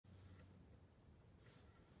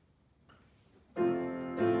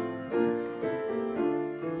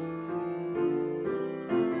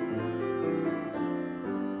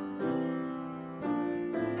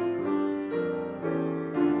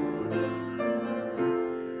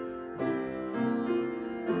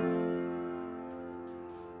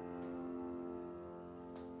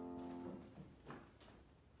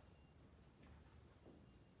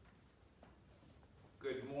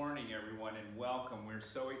welcome. We're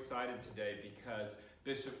so excited today because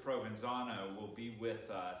Bishop Provenzano will be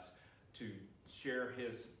with us to share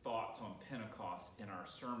his thoughts on Pentecost in our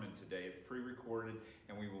sermon today. It's pre-recorded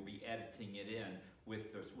and we will be editing it in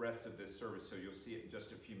with the rest of this service, so you'll see it in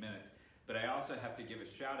just a few minutes. But I also have to give a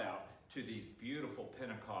shout out to these beautiful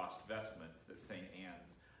Pentecost vestments that St.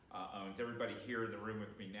 Anne's owns. Everybody here in the room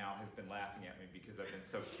with me now has been laughing at me because I've been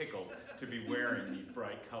so tickled to be wearing these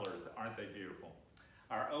bright colors. Aren't they beautiful?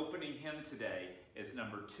 Our opening hymn today is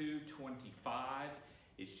number 225.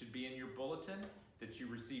 It should be in your bulletin that you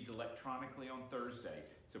received electronically on Thursday.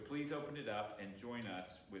 So please open it up and join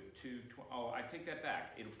us with 220. Oh, I take that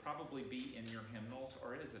back. It'll probably be in your hymnals,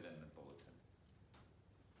 or is it in the bulletin?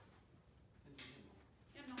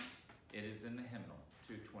 Hymnal. It is in the hymnal,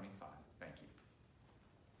 225. Thank you.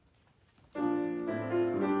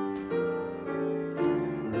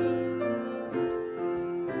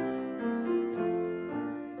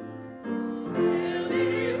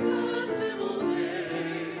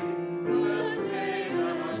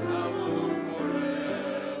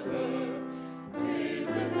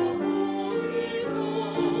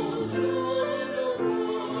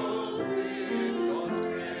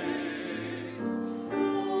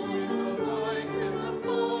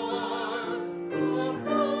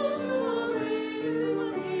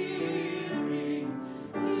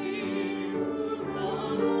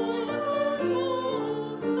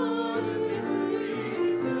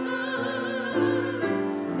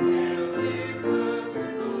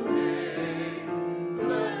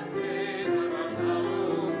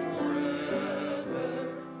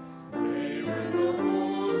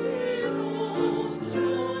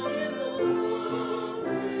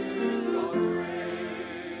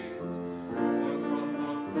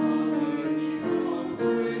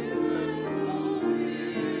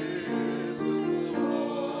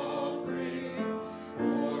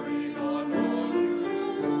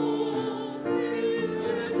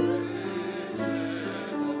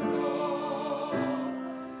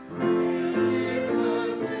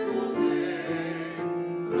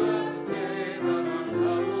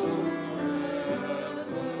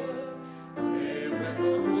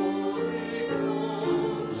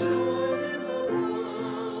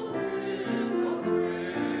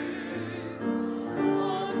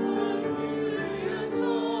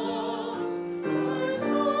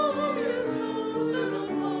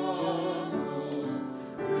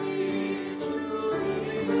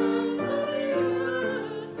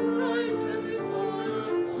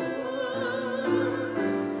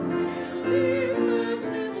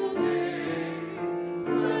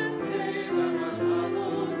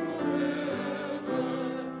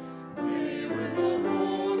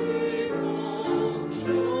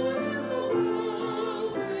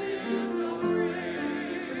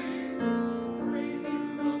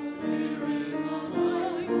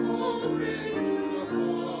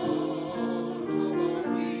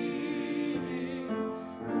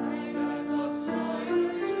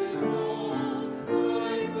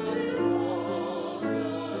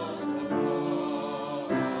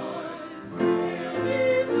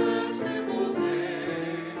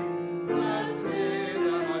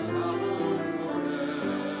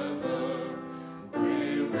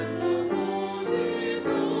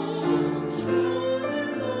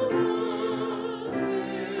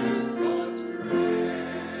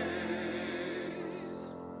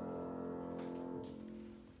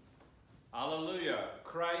 Hallelujah.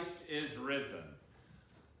 Christ is risen.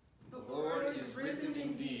 The Lord is risen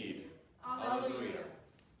indeed. Hallelujah.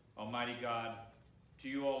 Almighty God, to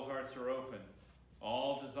you all hearts are open,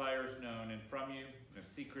 all desires known, and from you no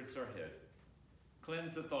secrets are hid.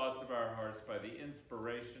 Cleanse the thoughts of our hearts by the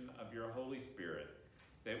inspiration of your Holy Spirit,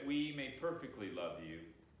 that we may perfectly love you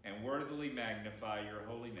and worthily magnify your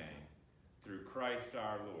holy name, through Christ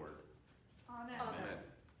our Lord. Amen. Amen.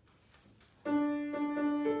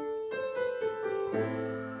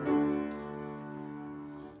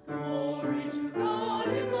 Glory to God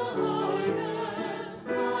in the highest,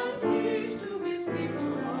 and peace to his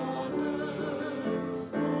people on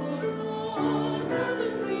earth. Lord God,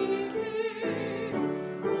 heavenly King,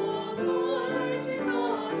 almighty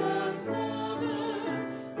God and Father,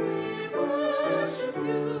 we worship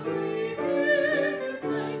you, we give you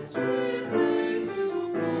thanks, we praise you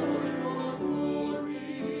for your glory.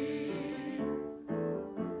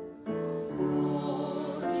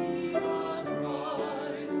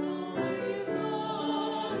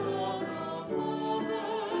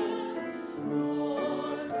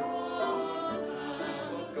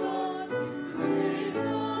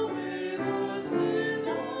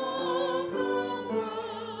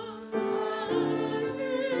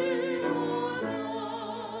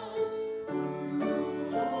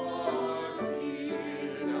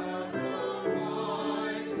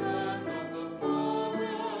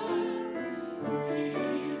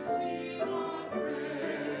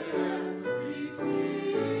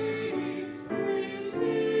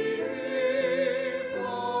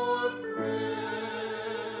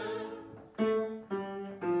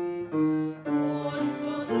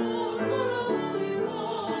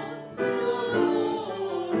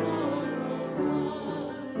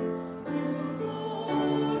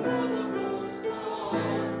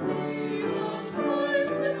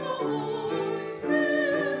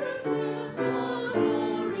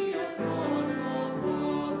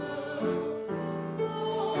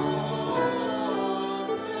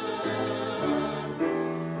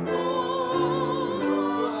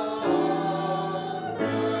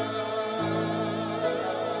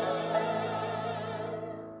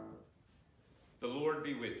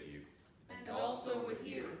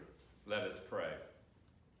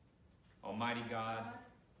 Almighty God,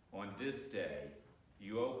 on this day,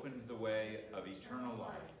 you opened the way of eternal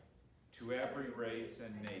life to every race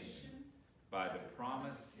and nation by the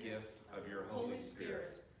promised gift of your Holy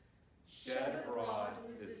Spirit. Shed abroad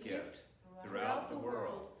this gift throughout the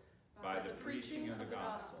world by the preaching of the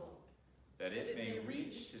gospel, that it may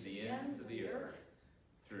reach to the ends of the earth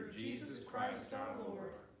through Jesus Christ our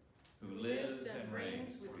Lord, who lives and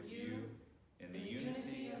reigns with you in the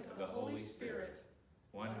unity of the Holy Spirit,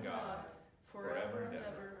 one God, forever and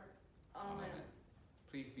ever. Amen.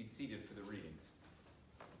 Please be seated for the readings.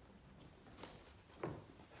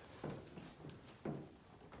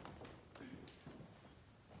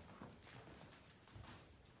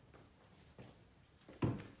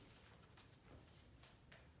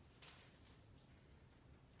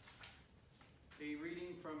 A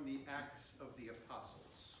reading from the Acts of the Apostles.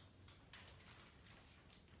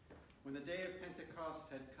 When the day of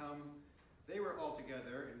Pentecost had come, they were all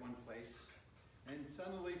together in one place, and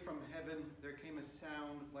suddenly from heaven there came a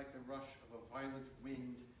sound like the rush of a violent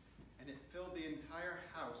wind, and it filled the entire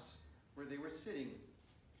house where they were sitting.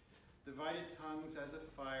 Divided tongues as of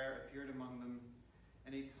fire appeared among them,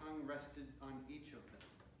 and a tongue rested on each of them.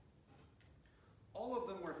 All of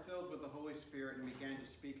them were filled with the Holy Spirit and began to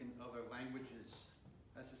speak in other languages,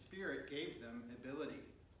 as the Spirit gave them ability.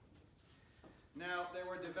 Now there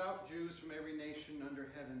were devout Jews from every nation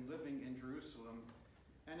under heaven living in Jerusalem,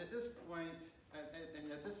 and at this point,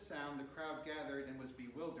 at this sound, the crowd gathered and was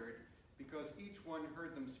bewildered, because each one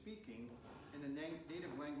heard them speaking in the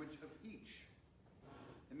native language of each.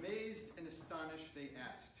 Amazed and astonished, they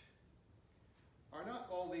asked, "Are not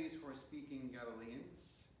all these who are speaking Galileans?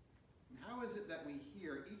 And how is it that we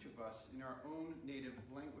hear, each of us, in our own native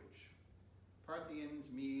language? Parthians,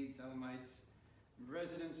 Medes, Elamites,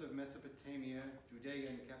 residents of Mesopotamia,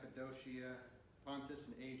 Judea and Cappadocia, Pontus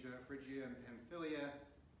and Asia, Phrygia and Pamphylia,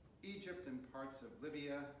 Egypt and parts of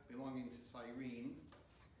Libya belonging to Cyrene,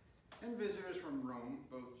 and visitors from Rome,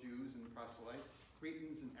 both Jews and proselytes,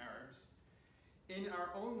 Cretans and Arabs. In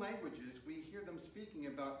our own languages, we hear them speaking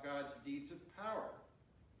about God's deeds of power."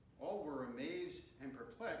 All were amazed and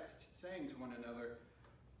perplexed, saying to one another,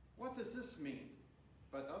 "What does this mean?"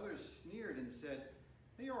 But others sneered and said,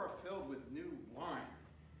 "They are filled with new wine."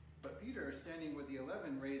 But Peter, standing with the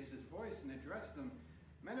 11, raised his voice and addressed them,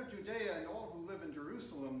 "Men of Judea and all who live in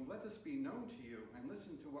Jerusalem, let this be known to you, and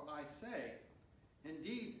listen to what I say.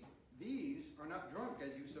 Indeed, these are not drunk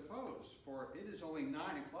as you suppose, for it is only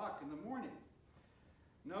 9 o'clock in the morning.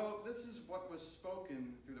 No, this is what was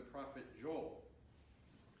spoken through the prophet Joel.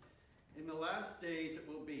 In the last days it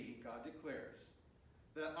will be, God declares,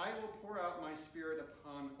 that I will pour out my Spirit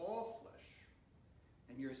upon all flesh,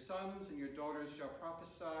 and your sons and your daughters shall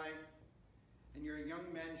prophesy, and your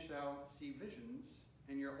young men shall see visions,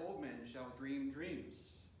 and your old men shall dream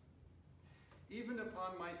dreams. Even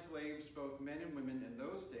upon my slaves, both men and women, in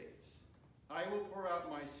those days, I will pour out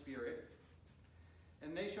my Spirit,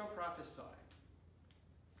 and they shall prophesy.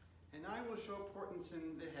 And I will show portents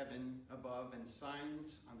in the heaven above and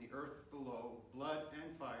signs on the earth below, blood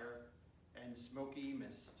and fire and smoky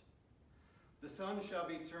mist. The sun shall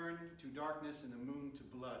be turned to darkness and the moon to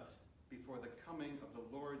blood before the coming of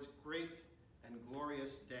the Lord's great and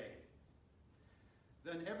glorious day.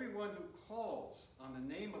 Then everyone who calls on the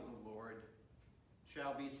name of the Lord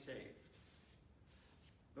shall be saved."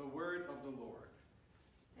 The word of the Lord.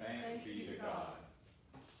 Thanks be to God.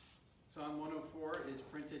 Psalm 104 is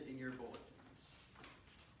printed in your bulletins.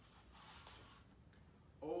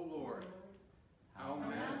 O Lord, how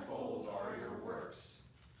manifold are your works!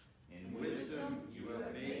 In wisdom you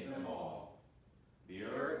have made them all. The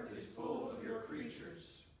earth is full of your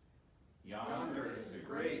creatures. Yonder is the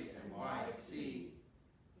great and wide sea,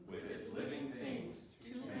 with its living things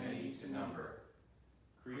too many to number,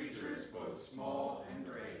 creatures both small and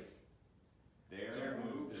great. There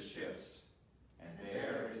move the ships, and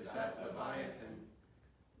there is that Leviathan,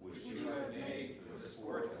 which you have made for the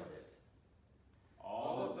sport of it.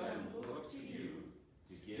 All of them look to you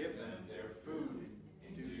to give them their food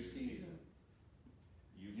in due season.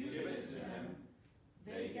 You give it to them,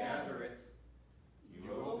 they gather it.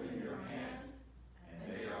 You open your hand,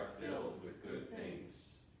 and they are filled with good things.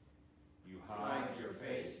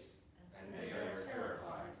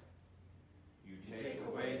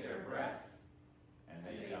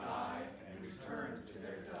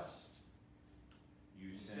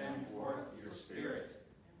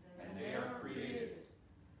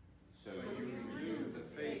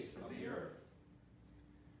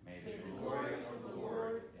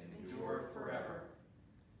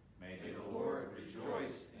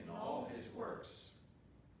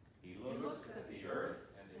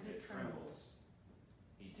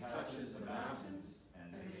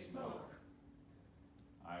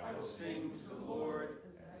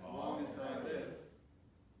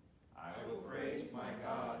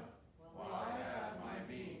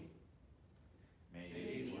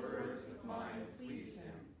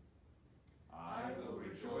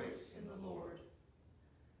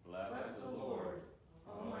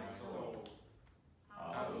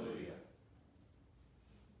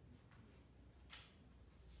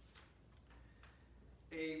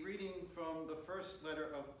 first letter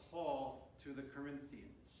of Paul to the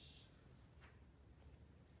Corinthians.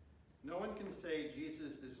 No one can say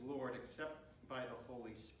Jesus is Lord except by the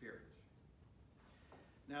Holy Spirit.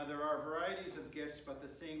 Now there are varieties of gifts, but the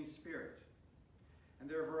same Spirit. And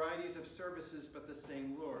there are varieties of services, but the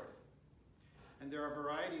same Lord. And there are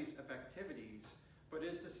varieties of activities, but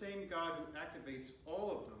it is the same God who activates all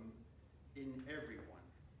of them in everyone.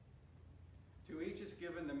 To each is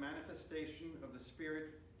given the manifestation of the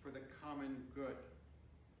Spirit for the common good.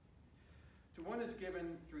 To one is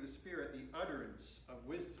given through the Spirit the utterance of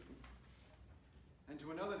wisdom, and to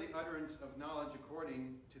another the utterance of knowledge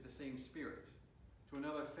according to the same Spirit, to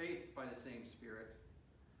another faith by the same Spirit,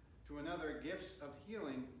 to another gifts of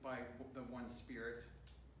healing by the one Spirit,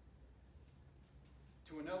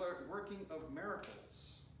 to another working of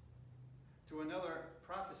miracles, to another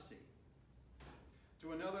prophecy,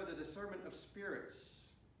 to another the discernment of spirits,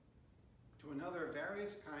 to another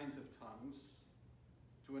various kinds of tongues,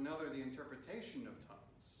 to another the interpretation of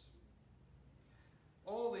tongues.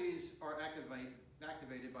 All these are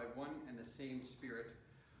activated by one and the same Spirit,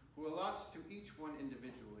 who allots to each one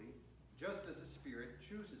individually, just as the Spirit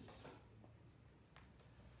chooses.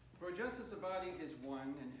 For just as the body is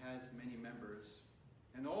one and has many members,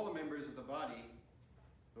 and all the members of the body,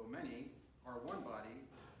 though many, are one body,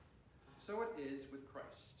 so it is with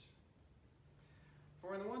Christ.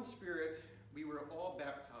 For in the one Spirit we were all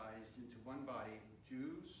baptized into one body,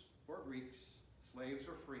 Jews or Greeks, slaves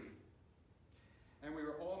or free, and we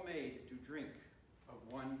were all made to drink of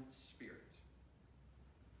one Spirit.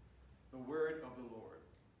 The word of the Lord.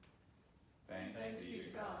 Thanks be to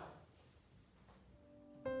God.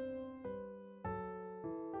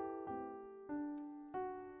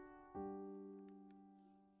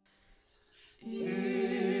 If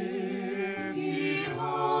ye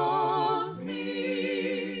love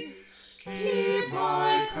me, keep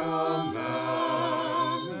my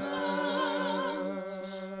commandments,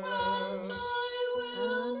 and I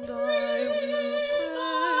will pray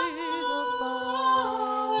the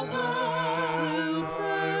Father, will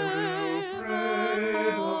pray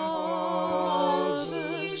the Father,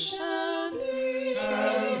 and he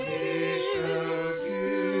shall give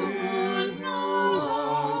you another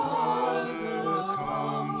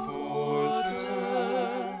Comforter,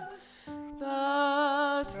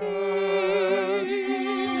 that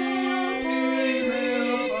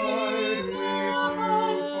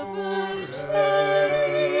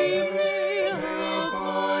he may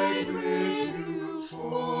abide with you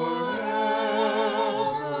forever.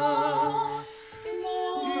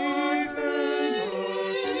 Even the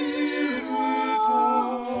Spirit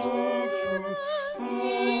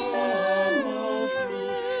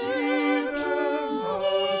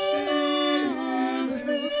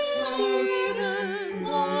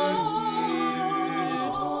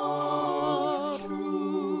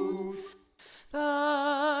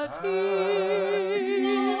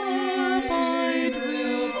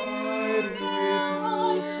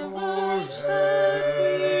of truth, that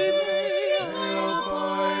he may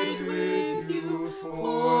abide with you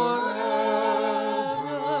forever.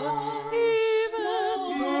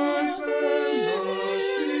 Even the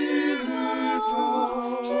Spirit of truth,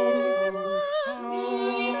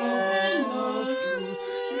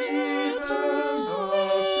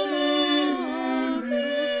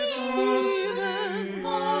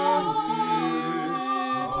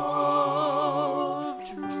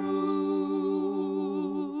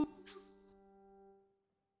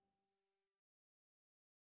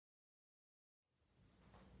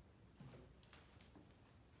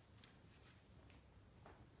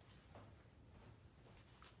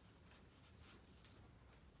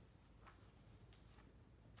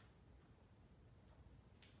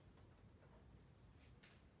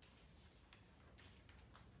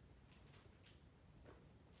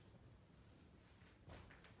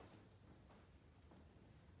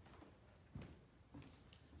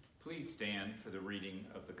 Please stand for the reading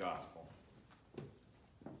of the Gospel.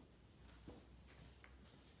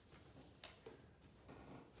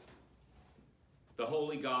 The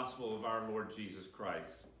Holy Gospel of our Lord Jesus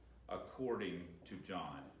Christ, according to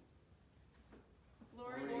John.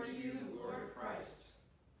 Glory to you, Lord Christ.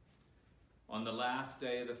 On the last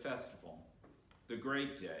day of the festival, the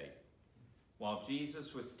great day, while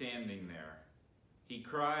Jesus was standing there, he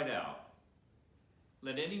cried out,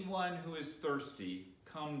 "Let anyone who is thirsty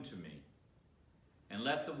come to me, and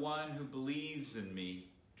let the one who believes in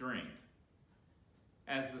me drink.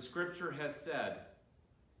 As the scripture has said,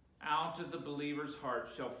 out of the believer's heart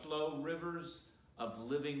shall flow rivers of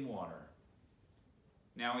living water."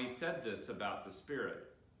 Now he said this about the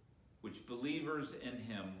Spirit, which believers in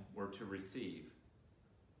him were to receive.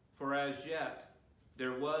 For as yet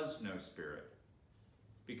There was no Spirit,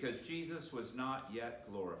 because Jesus was not yet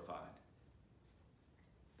glorified.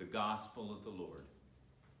 The Gospel of the Lord.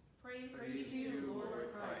 Praise to you, Lord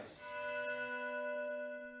Christ.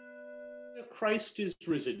 Christ is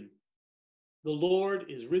risen. The Lord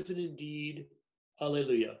is risen indeed.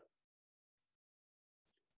 Alleluia.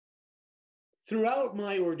 Throughout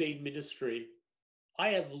my ordained ministry, I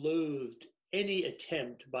have loathed any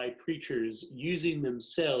attempt by preachers using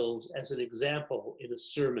themselves as an example in a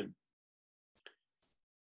sermon.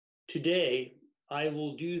 Today, I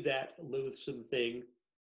will do that loathsome thing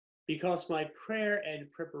because my prayer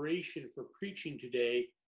and preparation for preaching today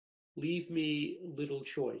leave me little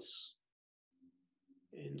choice.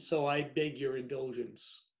 And so I beg your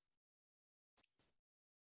indulgence.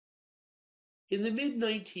 In the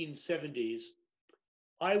mid-1970s,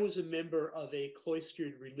 I was a member of a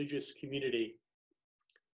cloistered religious community.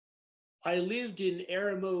 I lived in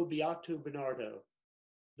Eremo Beato Bernardo,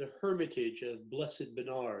 the hermitage of Blessed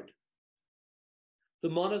Bernard. The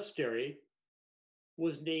monastery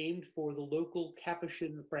was named for the local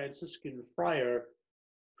Capuchin Franciscan friar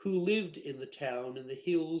who lived in the town in the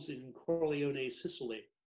hills in Corleone, Sicily,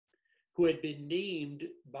 who had been named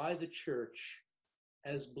by the church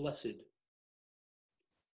as blessed.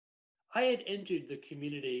 I had entered the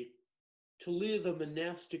community to live a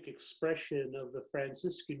monastic expression of the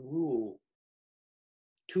Franciscan rule,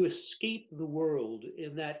 to escape the world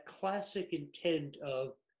in that classic intent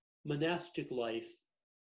of monastic life,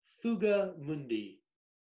 fuga mundi,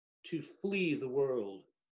 to flee the world.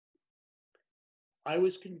 I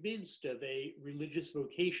was convinced of a religious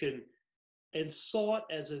vocation and sought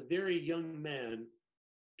as a very young man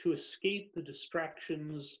to escape the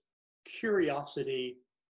distractions, curiosity,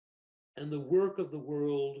 and the work of the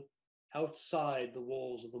world outside the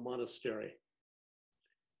walls of the monastery.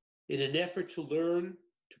 In an effort to learn,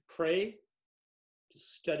 to pray, to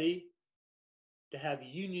study, to have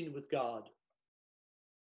union with God.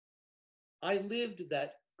 I lived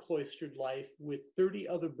that cloistered life with 30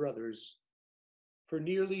 other brothers for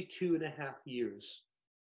nearly 2.5 years,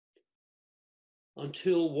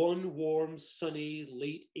 until one warm, sunny,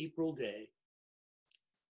 late April day,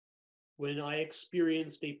 when I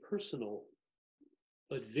experienced a personal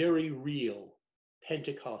but very real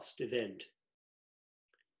Pentecost event.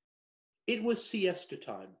 It was siesta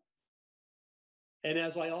time, and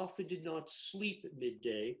as I often did not sleep at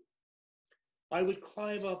midday, I would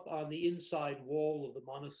climb up on the inside wall of the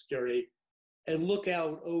monastery and look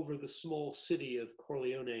out over the small city of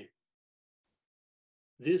Corleone.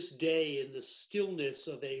 This day, in the stillness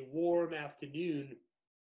of a warm afternoon,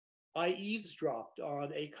 I eavesdropped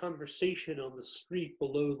on a conversation on the street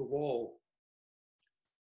below the wall.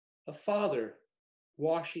 A father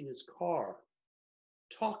washing his car,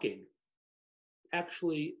 talking,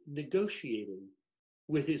 actually negotiating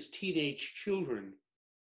with his teenage children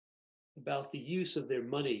about the use of their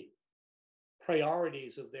money,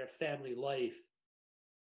 priorities of their family life,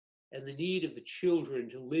 and the need of the children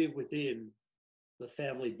to live within the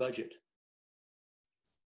family budget.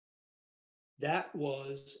 That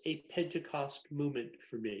was a Pentecost moment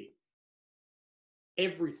for me.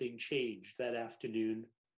 Everything changed that afternoon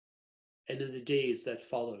and in the days that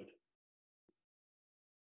followed.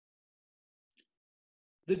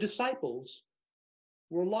 The disciples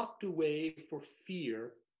were locked away for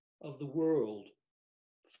fear of the world,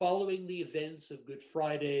 following the events of Good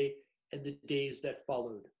Friday and the days that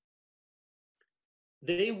followed.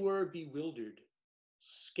 They were bewildered,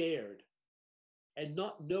 scared, and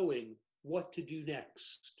not knowing what to do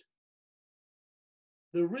next.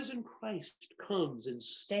 The risen Christ comes and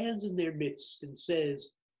stands in their midst and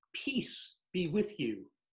says, "Peace be with you."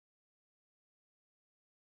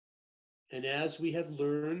 And as we have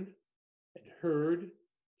learned and heard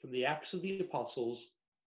from the Acts of the Apostles,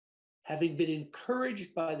 having been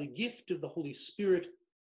encouraged by the gift of the Holy Spirit,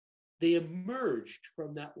 they emerged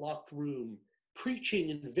from that locked room, preaching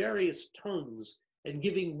in various tongues and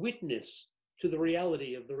giving witness to the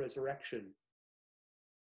reality of the resurrection.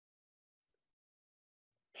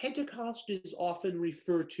 Pentecost is often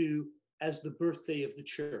referred to as the birthday of the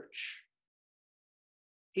church.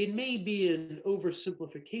 It may be an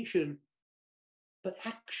oversimplification, but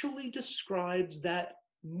actually describes that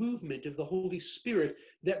movement of the Holy Spirit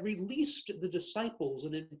that released the disciples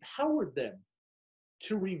and empowered them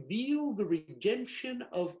to reveal the redemption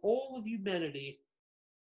of all of humanity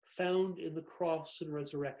found in the cross and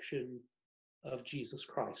resurrection of Jesus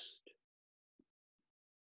Christ.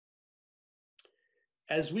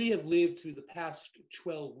 As we have lived through the past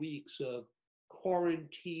 12 weeks of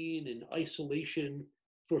quarantine and isolation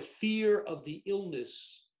for fear of the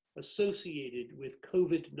illness associated with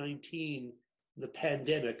COVID-19 the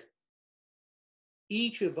pandemic,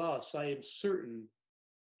 each of us, I am certain,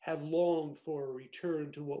 have longed for a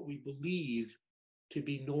return to what we believe to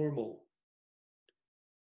be normal.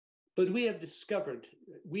 But we have discovered,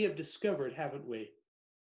 haven't we,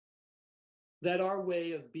 that our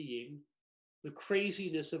way of being, the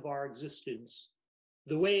craziness of our existence,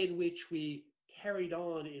 the way in which we carried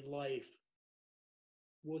on in life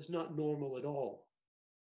was not normal at all.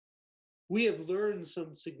 We have learned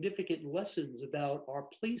some significant lessons about our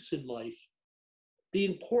place in life, the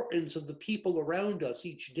importance of the people around us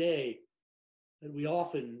each day that we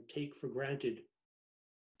often take for granted,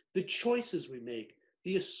 the choices we make,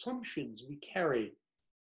 the assumptions we carry,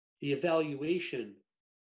 the evaluation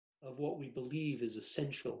of what we believe is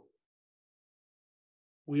essential.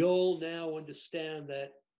 We all now understand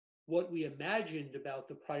that what we imagined about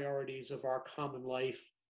the priorities of our common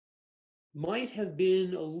life might have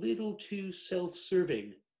been a little too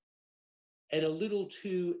self-serving and a little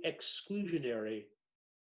too exclusionary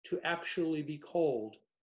to actually be called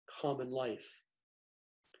common life.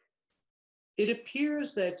 It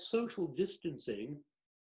appears that social distancing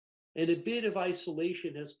and a bit of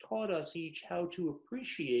isolation has taught us each how to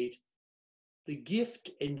appreciate the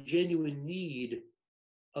gift and genuine need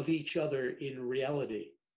of each other in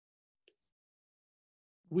reality.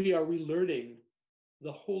 We are relearning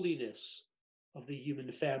the holiness of the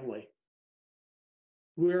human family.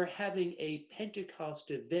 We're having a Pentecost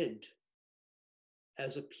event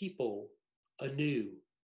as a people anew.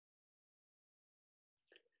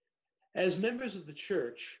 As members of the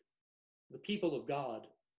church, the people of God,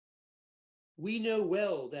 we know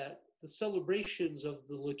well that the celebrations of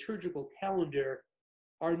the liturgical calendar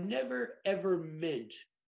are never ever meant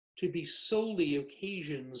to be solely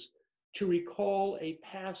occasions to recall a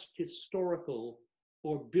past historical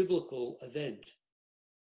or biblical event.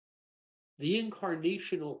 The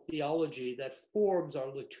incarnational theology that forms our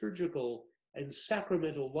liturgical and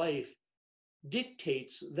sacramental life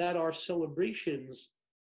dictates that our celebrations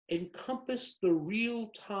encompass the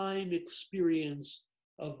real-time experience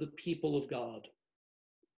of the people of God.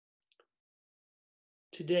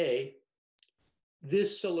 Today,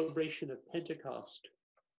 this celebration of Pentecost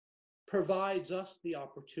provides us the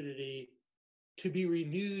opportunity to be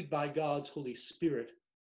renewed by God's Holy Spirit,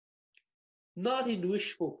 not in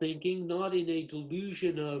wishful thinking, not in a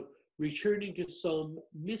delusion of returning to some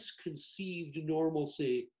misconceived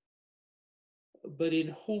normalcy, but in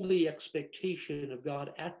holy expectation of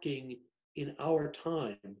God acting in our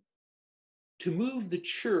time, to move the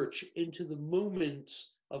church into the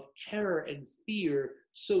moments of terror and fear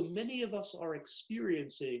so many of us are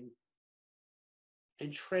experiencing,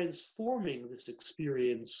 and transforming this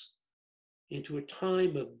experience into a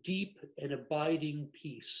time of deep and abiding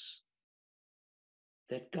peace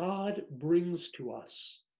that God brings to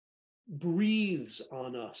us, breathes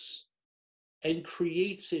on us, and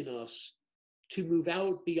creates in us to move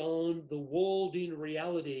out beyond the walled-in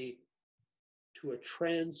reality to a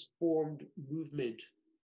transformed movement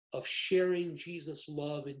of sharing Jesus'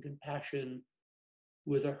 love and compassion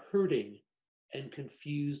with a hurting and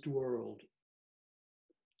confused world.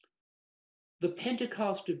 The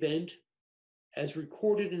Pentecost event, as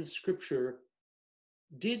recorded in Scripture,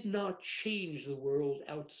 did not change the world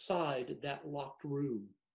outside that locked room.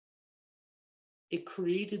 It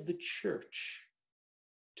created the church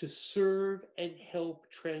to serve and help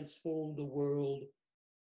transform the world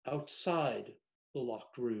outside the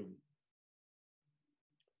locked room.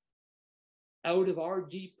 Out of our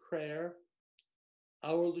deep prayer,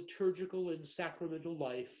 our liturgical and sacramental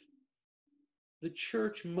life, the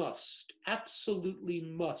church must, absolutely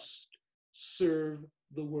must, serve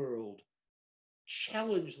the world,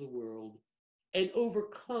 challenge the world, and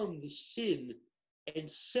overcome the sin and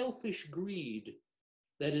selfish greed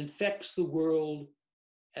that infects the world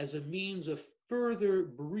as a means of further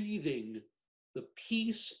breathing the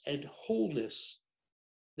peace and wholeness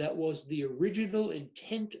that was the original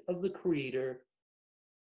intent of the Creator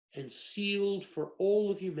and sealed for all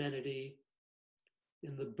of humanity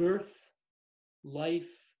in the birth,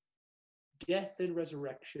 life, death, and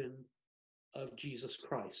resurrection of Jesus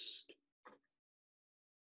Christ.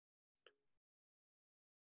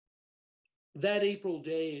 That April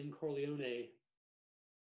day in Corleone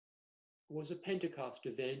was a Pentecost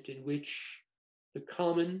event in which the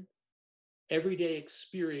common, everyday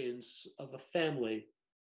experience of a family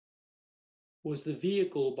was the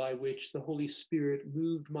vehicle by which the Holy Spirit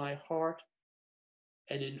moved my heart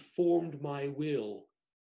and informed my will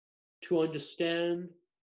to understand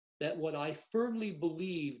that what I firmly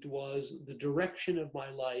believed was the direction of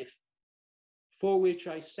my life, for which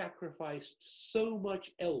I sacrificed so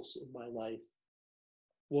much else in my life,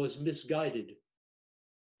 was misguided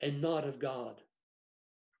and not of God,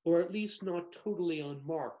 or at least not totally on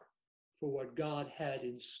mark for what God had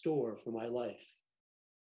in store for my life.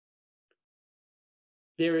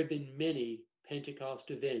 There have been many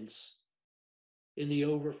Pentecost events in the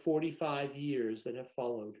over 45 years that have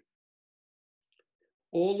followed,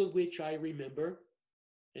 all of which I remember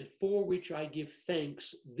and for which I give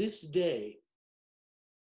thanks this day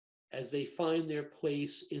as they find their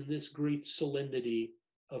place in this great solemnity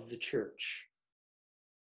of the church.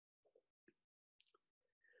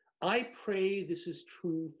 I pray this is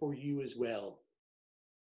true for you as well,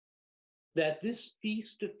 that this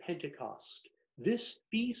feast of Pentecost, this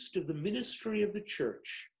feast of the ministry of the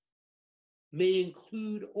church, may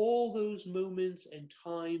include all those moments and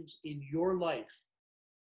times in your life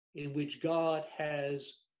in which God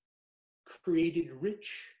has created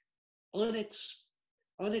rich,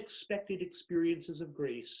 unexpected experiences of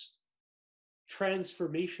grace,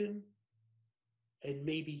 transformation, and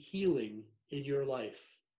maybe healing in your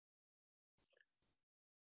life.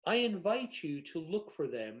 I invite you to look for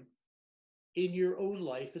them in your own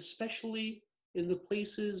life, especially in the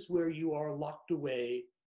places where you are locked away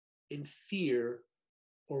in fear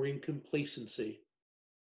or in complacency.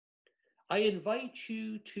 I invite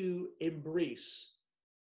you to embrace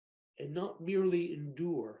and not merely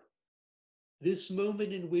endure this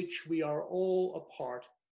moment in which we are all apart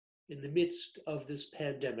in the midst of this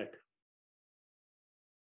pandemic,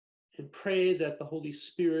 and pray that the Holy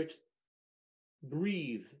Spirit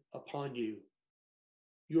breathe upon you,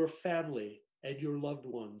 your family and your loved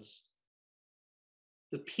ones,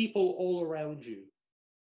 the people all around you,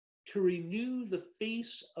 to renew the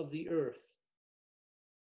face of the earth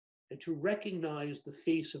and to recognize the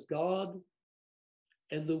face of God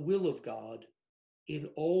and the will of God in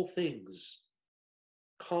all things,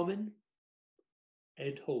 common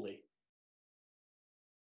and holy.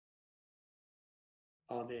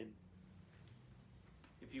 Amen.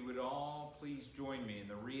 If you would all please join me in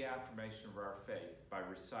the reaffirmation of our faith by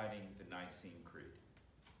reciting the Nicene Creed.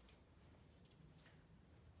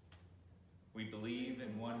 We believe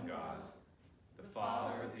in one God, the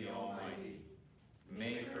Father, the Almighty,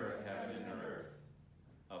 maker of heaven and earth,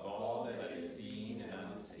 of all that is seen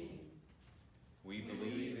and unseen. We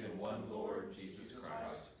believe in one Lord Jesus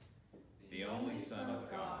Christ, the only Son of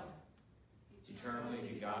God, eternally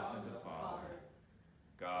begotten of the Father,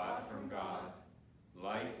 God from God,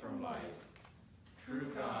 light from light,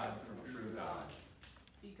 true God from true God,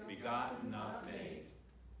 begotten, not made,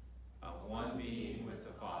 of one being with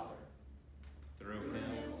the Father. Through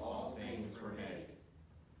him all things were made.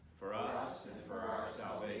 For us and for our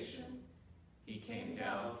salvation, he came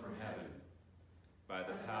down from heaven. By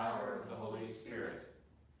the power of the Holy Spirit,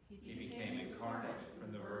 he became incarnate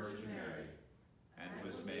from the Virgin Mary and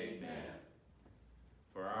was made man.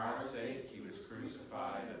 For our sake he was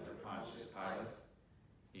crucified under Pontius Pilate.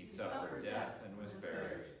 He suffered death and was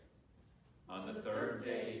buried. On the third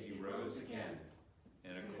day he rose again,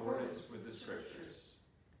 in accordance with the Scriptures.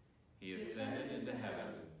 He ascended into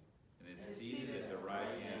heaven and is seated at the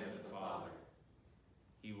right hand of the Father.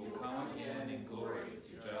 He will come again in glory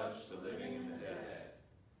to judge the living and the dead,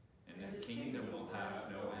 and his kingdom will have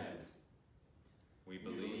no end. We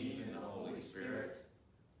believe in the Holy Spirit,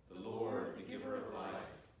 the Lord, the giver of life,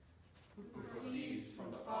 who proceeds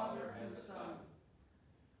from the Father and the Son.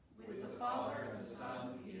 With the Father and the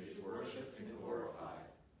Son he is worshipped and glorified.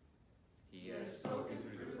 He has spoken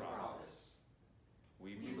through the prophets.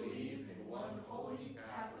 We believe in one holy,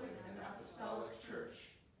 Catholic, and Apostolic Church.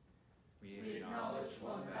 We acknowledge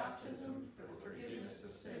one baptism for the forgiveness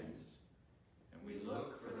of sins, and we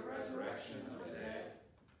look for the resurrection of the dead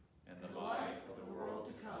and the life of the world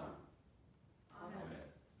to come. Amen.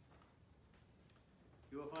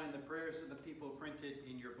 You will find the prayers of the people printed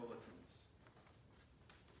in your bulletins.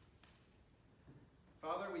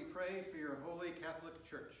 Father, we pray for your holy Catholic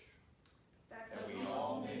Church, that we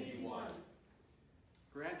all may be one.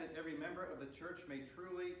 Grant that every member of the church may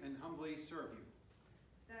truly and humbly serve you.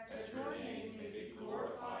 that your name may be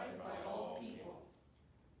glorified by all people,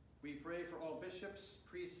 We pray for all bishops,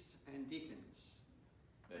 priests, and deacons,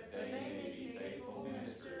 that they may be faithful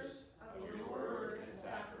ministers of your word and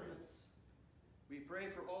sacraments, We pray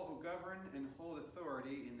for all who govern and hold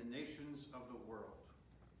authority in the nations of the world,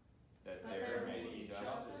 That there may be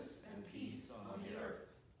justice and peace on the earth.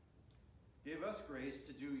 Give us grace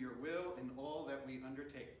to do your will in all that we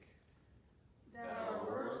undertake. that our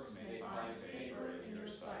works may find favor in your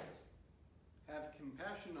sight, Have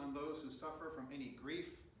compassion on those who suffer from any grief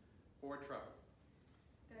or trouble.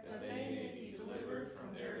 that they may be delivered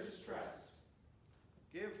from their distress.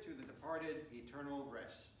 Give to the departed eternal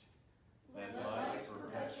rest. Let light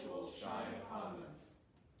perpetual shine upon them.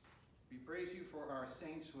 praise you for our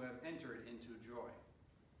saints who have entered into joy.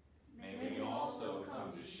 May we also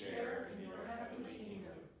come to share in your heavenly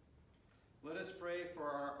kingdom. Let us pray for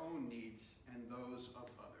our own needs and those of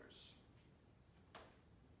others.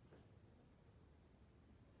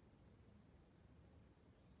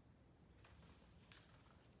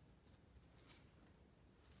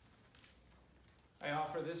 I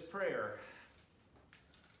offer this prayer.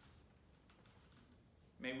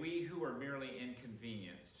 May we who are merely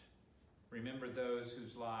inconvenienced remember those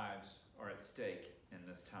whose lives are at stake in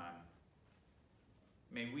this time.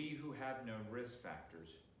 May we who have no risk factors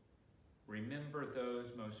remember those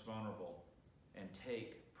most vulnerable and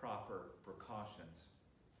take proper precautions.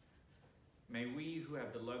 May we who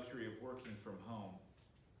have the luxury of working from home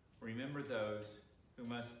remember those who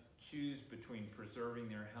must choose between preserving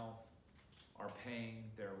their health or paying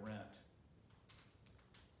their rent.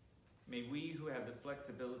 May we who have the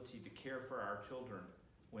flexibility to care for our children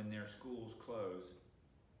when their schools close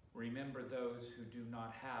remember those who do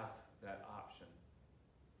not have that option.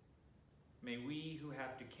 May we who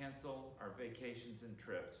have to cancel our vacations and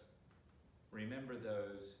trips remember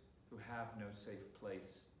those who have no safe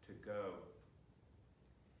place to go.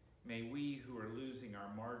 May we who are losing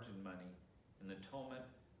our margin money in the tumult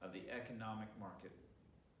of the economic market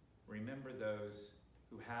remember those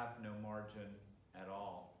who have no margin at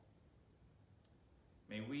all.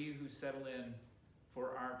 May we who settle in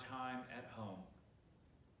for our time at home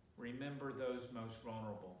remember those most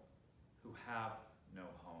vulnerable who have no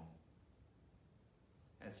home.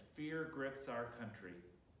 As fear grips our country,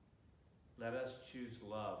 let us choose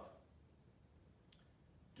love.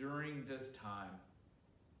 During this time,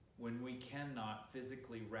 when we cannot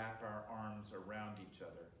physically wrap our arms around each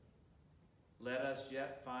other, let us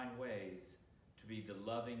yet find ways to be the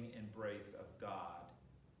loving embrace of God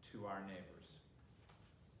to our neighbors.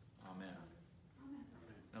 Amen. Amen.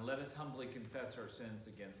 Now let us humbly confess our sins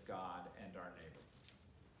against God and our neighbor.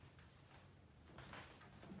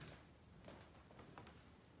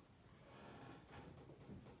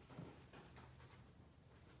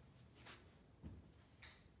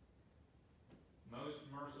 Most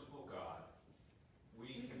merciful God,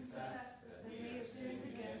 we confess that we have sinned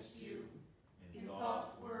against you in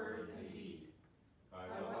thought, word, and deed, by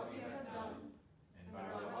what we have done and by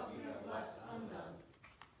what we have left undone.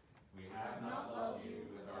 We have not loved you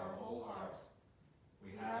with our whole heart.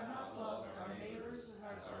 We have not loved our neighbors as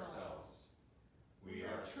ourselves. We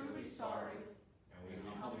are truly sorry, and we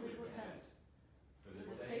humbly repent. For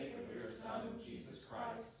the sake of your Son, Jesus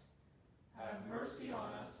Christ, have mercy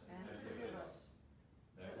on us and forgive us,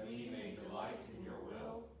 that we may delight in your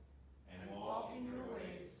will and walk in your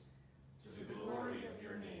ways, to the glory of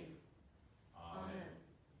your name. Amen.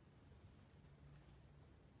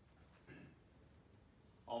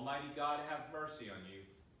 Almighty God, have mercy on you,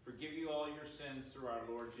 forgive you all your sins through our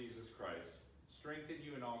Lord Jesus Christ, strengthen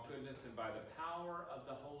you in all goodness, and by the power of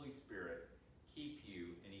the Holy Spirit, keep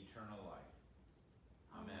you in eternal life.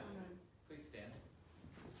 Amen. Amen. Please stand.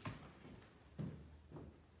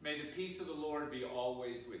 May the peace of the Lord be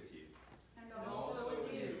always with you. And also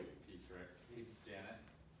with you. Peace, Rick. Peace, Janet.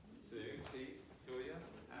 Sue, peace. Julia,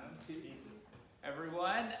 Adam, peace.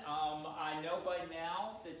 Everyone, I know by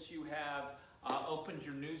now that you have opened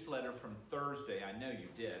your newsletter from Thursday. I know you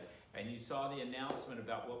did. And you saw the announcement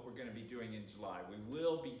about what we're going to be doing in July. We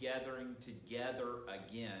will be gathering together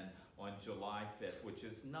again on July 5th, which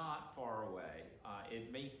is not far away.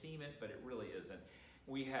 It may seem it, but it really isn't.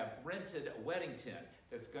 We have rented a wedding tent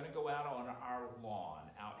that's going to go out on our lawn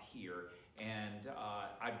out here. And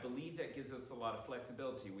I believe that gives us a lot of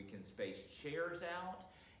flexibility. We can space chairs out,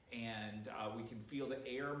 and we can feel the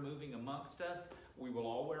air moving amongst us. We will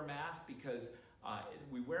all wear masks because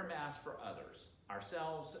we wear masks for others,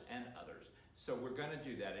 ourselves and others. So we're going to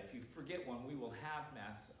do that. If you forget one, we will have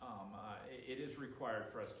masks. It is required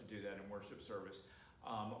for us to do that in worship service.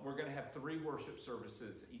 We're going to have 3 worship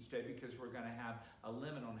services each day because we're going to have a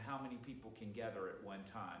limit on how many people can gather at one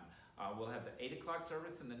time. We'll have the 8 o'clock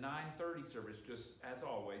service and the 9:30 service, just as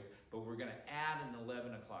always, but we're going to add an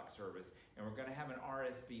 11 o'clock service, and we're going to have an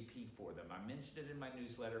RSVP for them. I mentioned it in my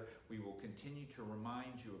newsletter. We will continue to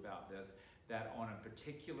remind you about this, that on a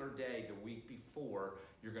particular day, the week before,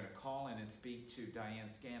 you're going to call in and speak to Diane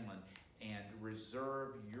Scanlon and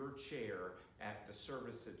reserve your chair at the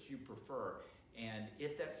service that you prefer. And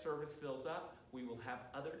if that service fills up, we will have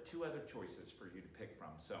 2 other choices for you to pick from.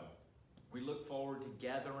 So we look forward to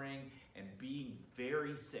gathering and being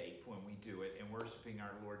very safe when we do it and worshiping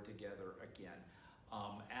our Lord together again.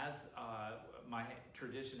 As my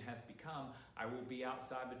tradition has become, I will be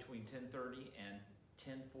outside between 10:30 and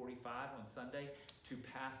 10:45 on Sunday to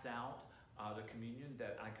pass out the communion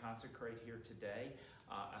that I consecrate here today.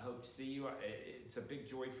 I hope to see you. It's a big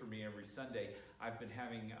joy for me every Sunday. I've been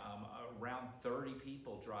having around 30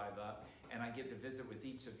 people drive up, and I get to visit with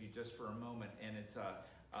each of you just for a moment, and it's a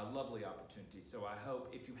lovely opportunity. So I hope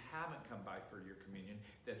if you haven't come by for your communion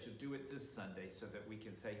that you'll do it this Sunday so that we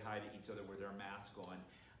can say hi to each other with our mask on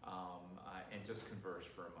and just converse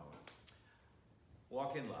for a moment.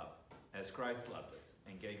 Walk in love as Christ loved us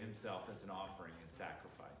and gave himself as an offering and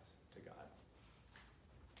sacrifice to God.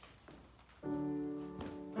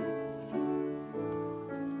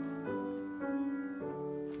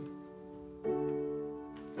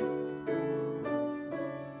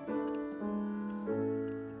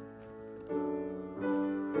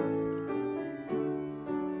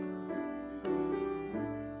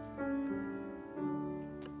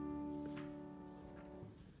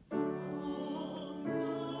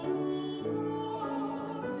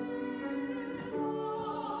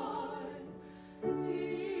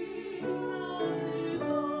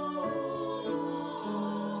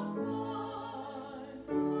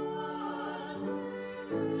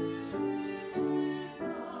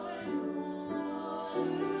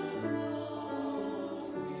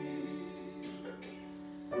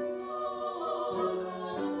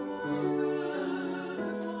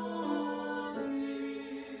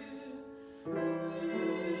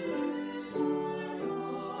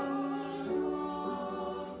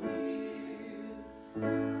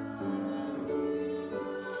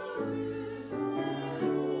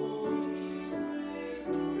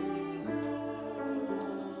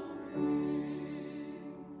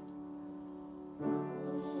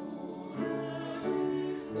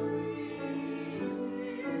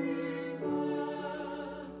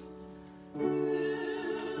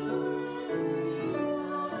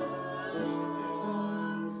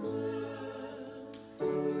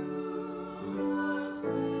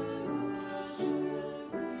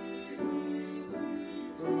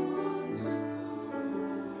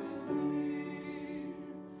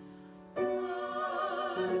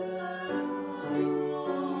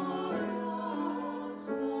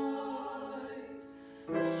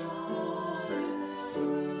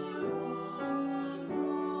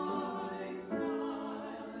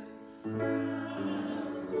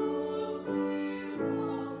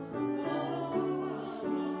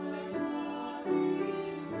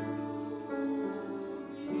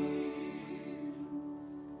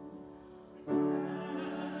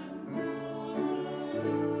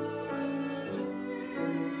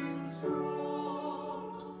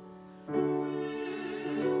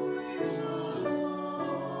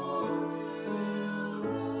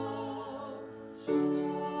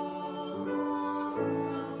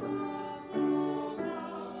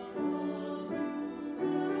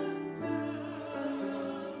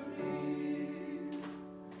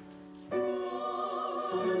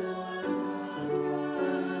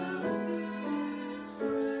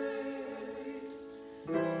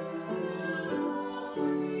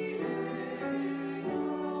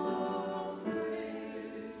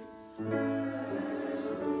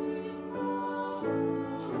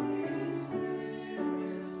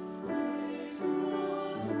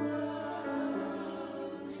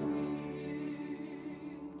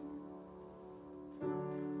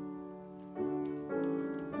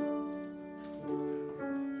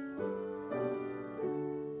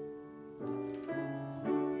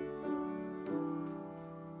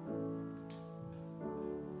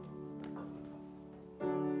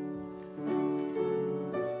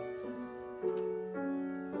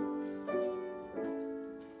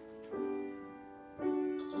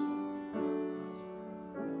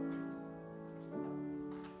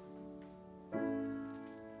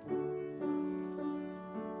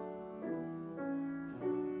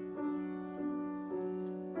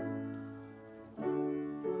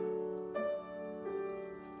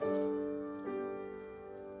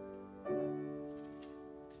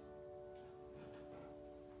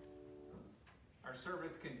 Our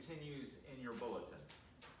service continues in your bulletin.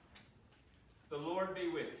 The Lord be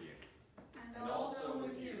with you. And also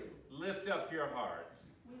with you. Lift up your hearts.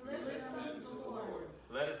 We lift up the Lord.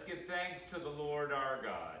 Let us give thanks to the Lord our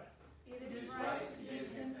God. It is right to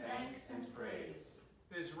give him thanks and praise.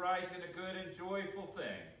 It is right and a good and joyful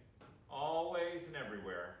thing, always and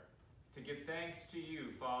everywhere, to give thanks to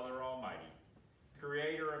you, Father Almighty,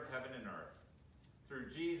 creator of heaven and earth, through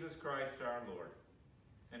Jesus Christ our Lord.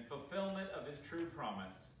 In fulfillment of his true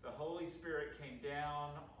promise, the Holy Spirit came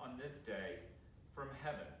down on this day from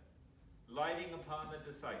heaven, lighting upon the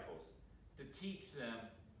disciples to teach them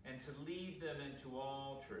and to lead them into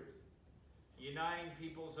all truth, uniting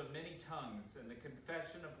peoples of many tongues in the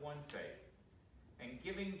confession of one faith, and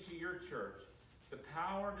giving to your church the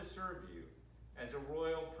power to serve you as a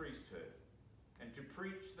royal priesthood and to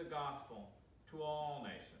preach the gospel to all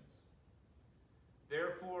nations.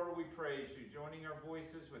 Therefore, we praise you, joining our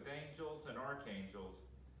voices with angels and archangels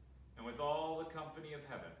and with all the company of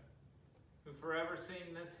heaven, who forever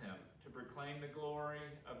sing this hymn to proclaim the glory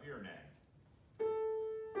of your name.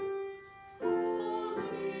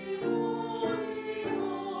 Holy, holy,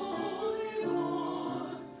 holy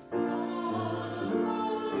Lord, God of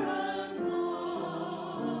power and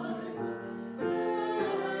might, heaven and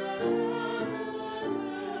earth are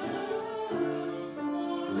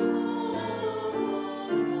full of your glory.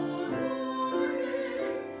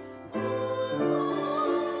 Hosanna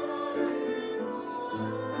in the highest, Hosanna in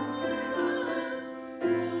the highest.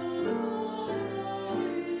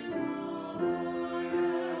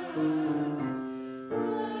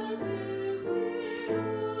 Blessed is he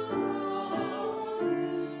who comes in the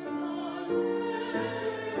name of the Lord.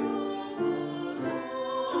 Hosanna in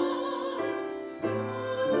the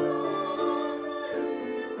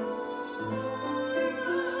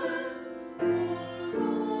highest,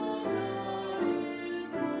 Hosanna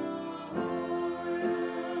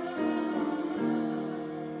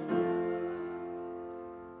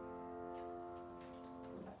in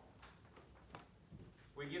the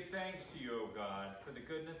We give thanks to you, O God, for the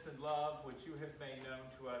goodness and love which you have made known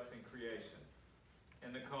to us in creation,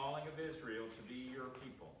 and the calling of Israel to be your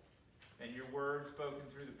people, and your word spoken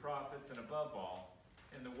through the prophets, and above all,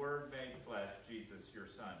 in the word made flesh, Jesus, your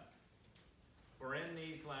Son. For in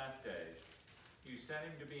these last days, you sent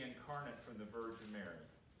him to be incarnate from the Virgin Mary,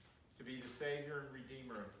 to be the Savior and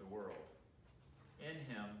Redeemer of the world. In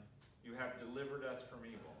him, you have delivered us from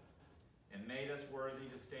evil, and made us worthy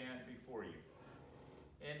to stand before you.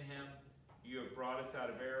 In him, you have brought us out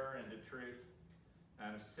of error into truth,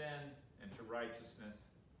 out of sin into righteousness,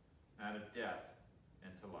 out of death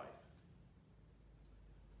into life.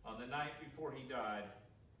 On the night before he died,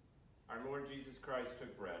 our Lord Jesus Christ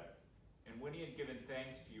took bread, and when he had given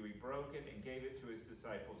thanks to you, he broke it and gave it to his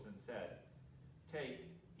disciples and said, "Take,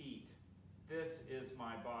 eat. This is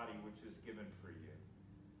my body which is given for you.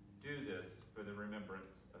 Do this for the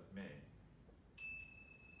remembrance of me."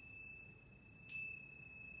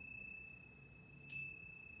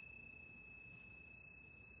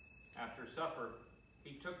 After supper,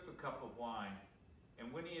 he took the cup of wine,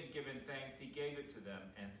 and when he had given thanks, he gave it to them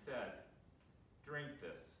and said, "Drink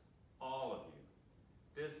this, all of you.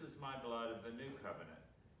 This is my blood of the new covenant,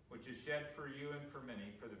 which is shed for you and for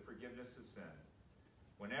many for the forgiveness of sins.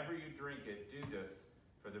 Whenever you drink it, do this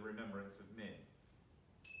for the remembrance of me."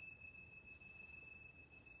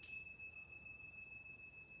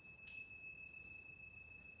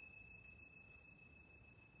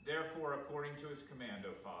 Therefore, according to his command,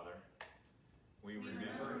 O Father, we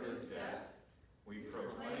remember his death, we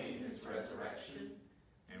proclaim his resurrection,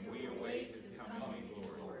 and we await his coming in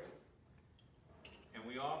glory. And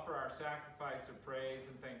we offer our sacrifice of praise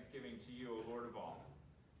and thanksgiving to you, O Lord of all,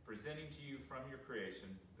 presenting to you from your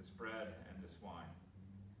creation this bread and this wine.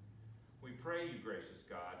 We pray you, gracious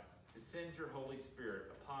God, to send your Holy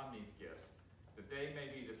Spirit upon these gifts, that they may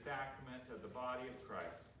be the sacrament of the body of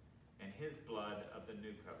Christ and his blood of the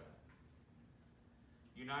new covenant.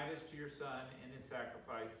 Unite us to your Son in his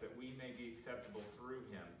sacrifice, that we may be acceptable through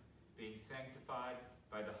him, being sanctified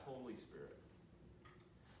by the Holy Spirit.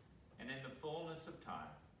 And in the fullness of time,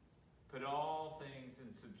 put all things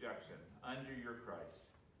in subjection under your Christ,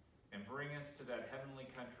 and bring us to that heavenly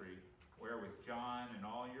country where with John and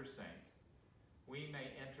all your saints, we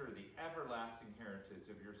may enter the everlasting heritage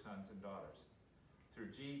of your sons and daughters.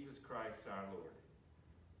 Through Jesus Christ our Lord,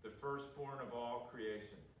 the firstborn of all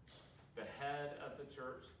creation, the head of the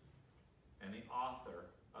church, and the author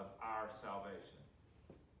of our salvation.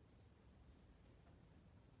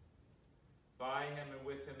 By him and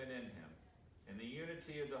with him and in him, in the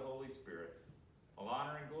unity of the Holy Spirit, all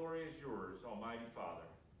honor and glory is yours, Almighty Father,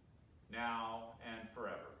 now and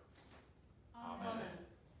forever. Amen.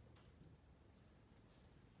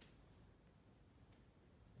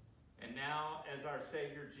 And now, as our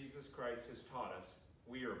Savior Jesus Christ has taught us,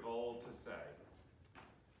 we are bold to say,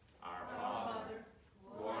 Our Father,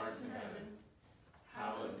 who art in heaven,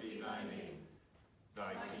 hallowed be thy name.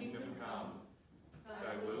 Thy kingdom come,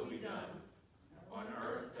 thy will be done, on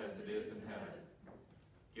earth as it is in heaven.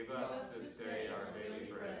 Give us this day our daily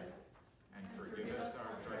bread, and forgive us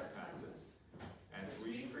our trespasses, as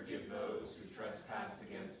we forgive those who trespass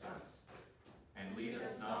against us. And lead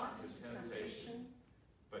us not into temptation,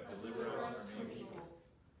 but deliver us from evil.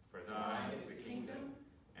 For thine is the kingdom,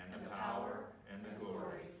 and the power, and the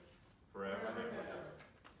glory, forever and ever.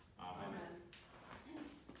 Amen.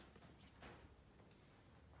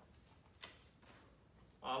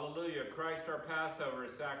 Hallelujah. Christ our Passover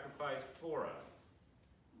is sacrificed for us.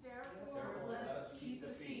 Therefore, let us keep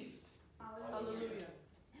the feast. Hallelujah.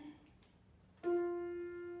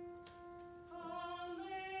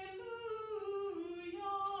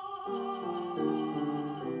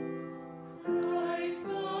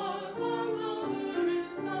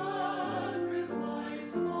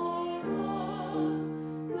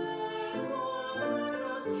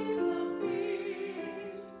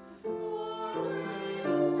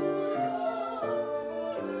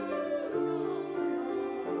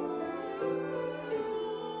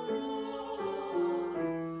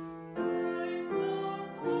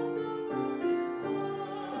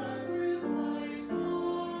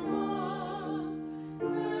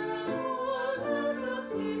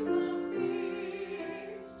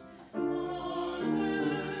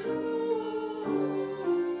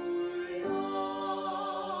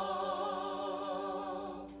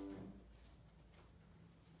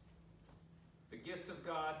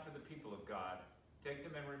 God for the people of God. Take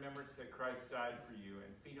them in remembrance that Christ died for you,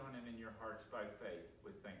 and feed on him in your hearts by faith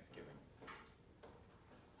with thanksgiving.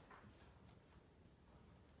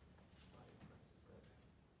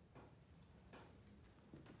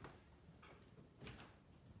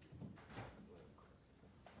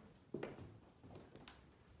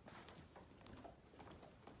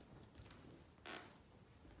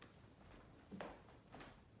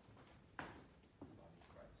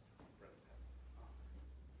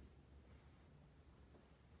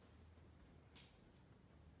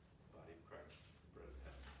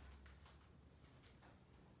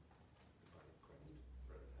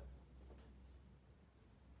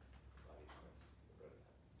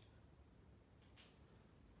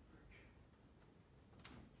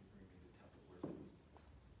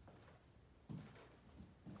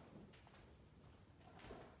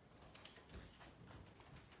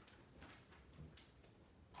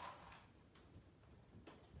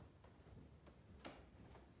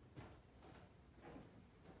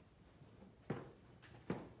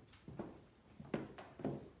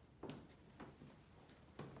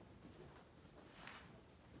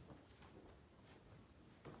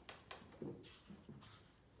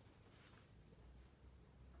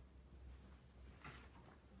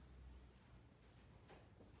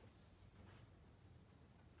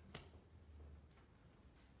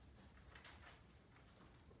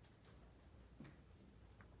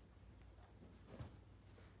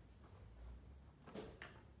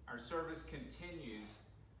 Our service continues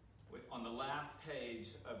on the last page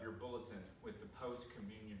of your bulletin with the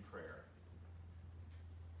post-communion prayer.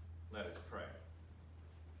 Let us pray.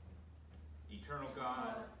 Eternal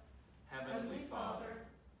God, Heavenly Father,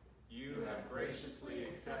 you have graciously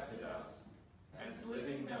accepted us as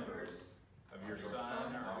living members of your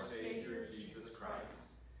Son, our Savior, Jesus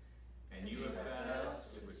Christ, and you have fed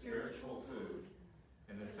us with spiritual food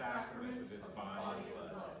in the sacrament of his body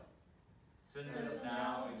and blood. Send us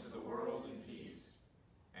now into the world in peace,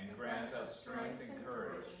 and grant us strength and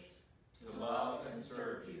courage to love and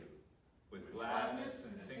serve you with gladness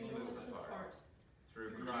and singleness of heart,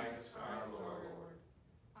 through Christ our Lord.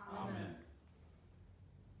 Amen.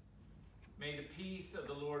 May the peace of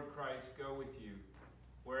the Lord Christ go with you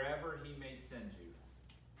wherever he may send you.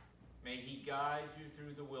 May he guide you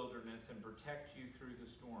through the wilderness and protect you through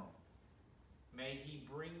the storm. May he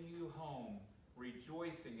bring you home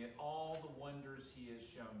rejoicing at all the wonders he has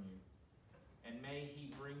shown you. And may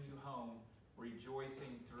he bring you home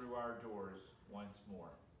rejoicing through our doors once more.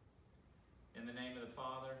 In the name of the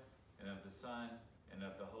Father, and of the Son, and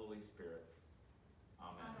of the Holy Spirit.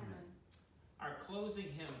 Amen. Amen. Our closing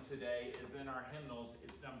hymn today is in our hymnals.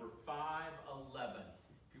 It's number 511.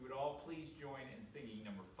 If you would all please join in singing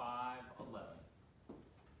number 511.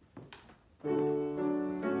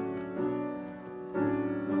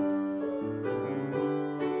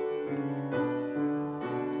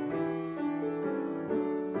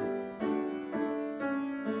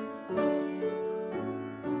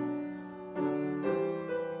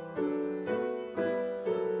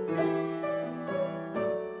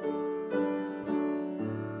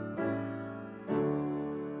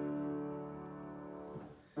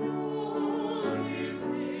 Holy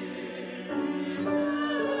Spirit,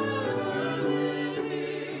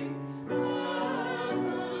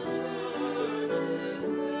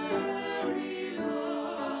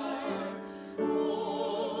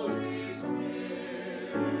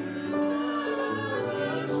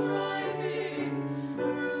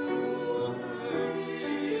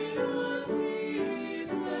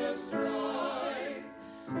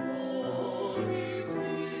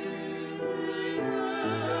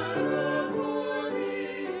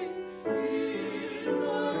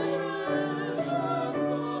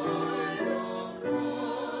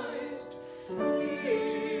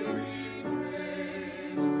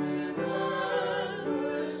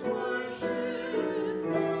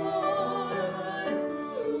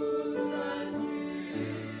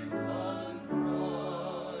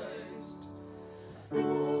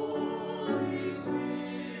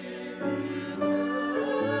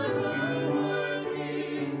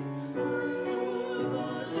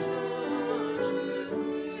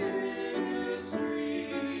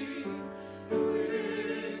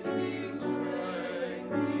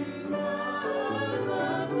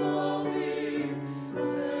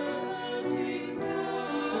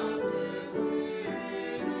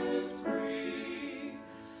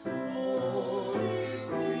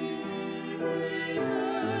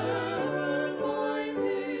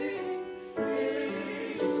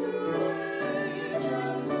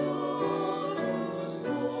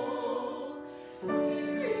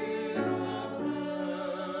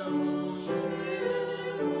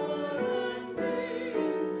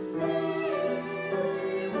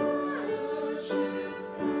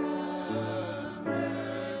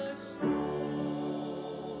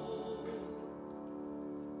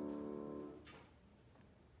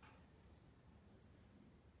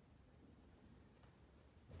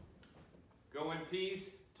 Go in peace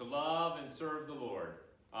to love and serve the Lord.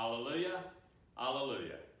 Alleluia.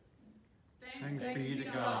 Alleluia. Thanks be to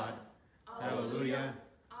God. Alleluia.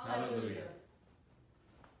 Alleluia.